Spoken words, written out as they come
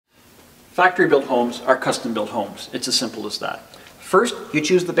Factory-built homes are custom-built homes. It's as simple as that. First, you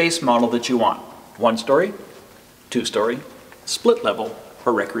choose the base model that you want. 1-story, 2-story, split level,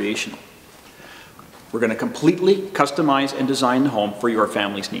 or recreational. We're going to completely customize and design the home for your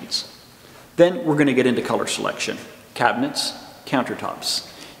family's needs. Then we're going to get into color selection. Cabinets, countertops,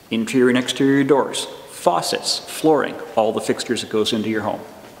 interior and exterior doors, faucets, flooring, all the fixtures that goes into your home.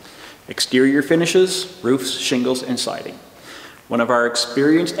 Exterior finishes, roofs, shingles, and siding. One of our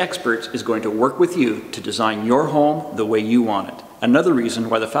experienced experts is going to work with you to design your home the way you want it. Another reason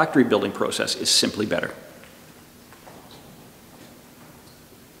why the factory building process is simply better.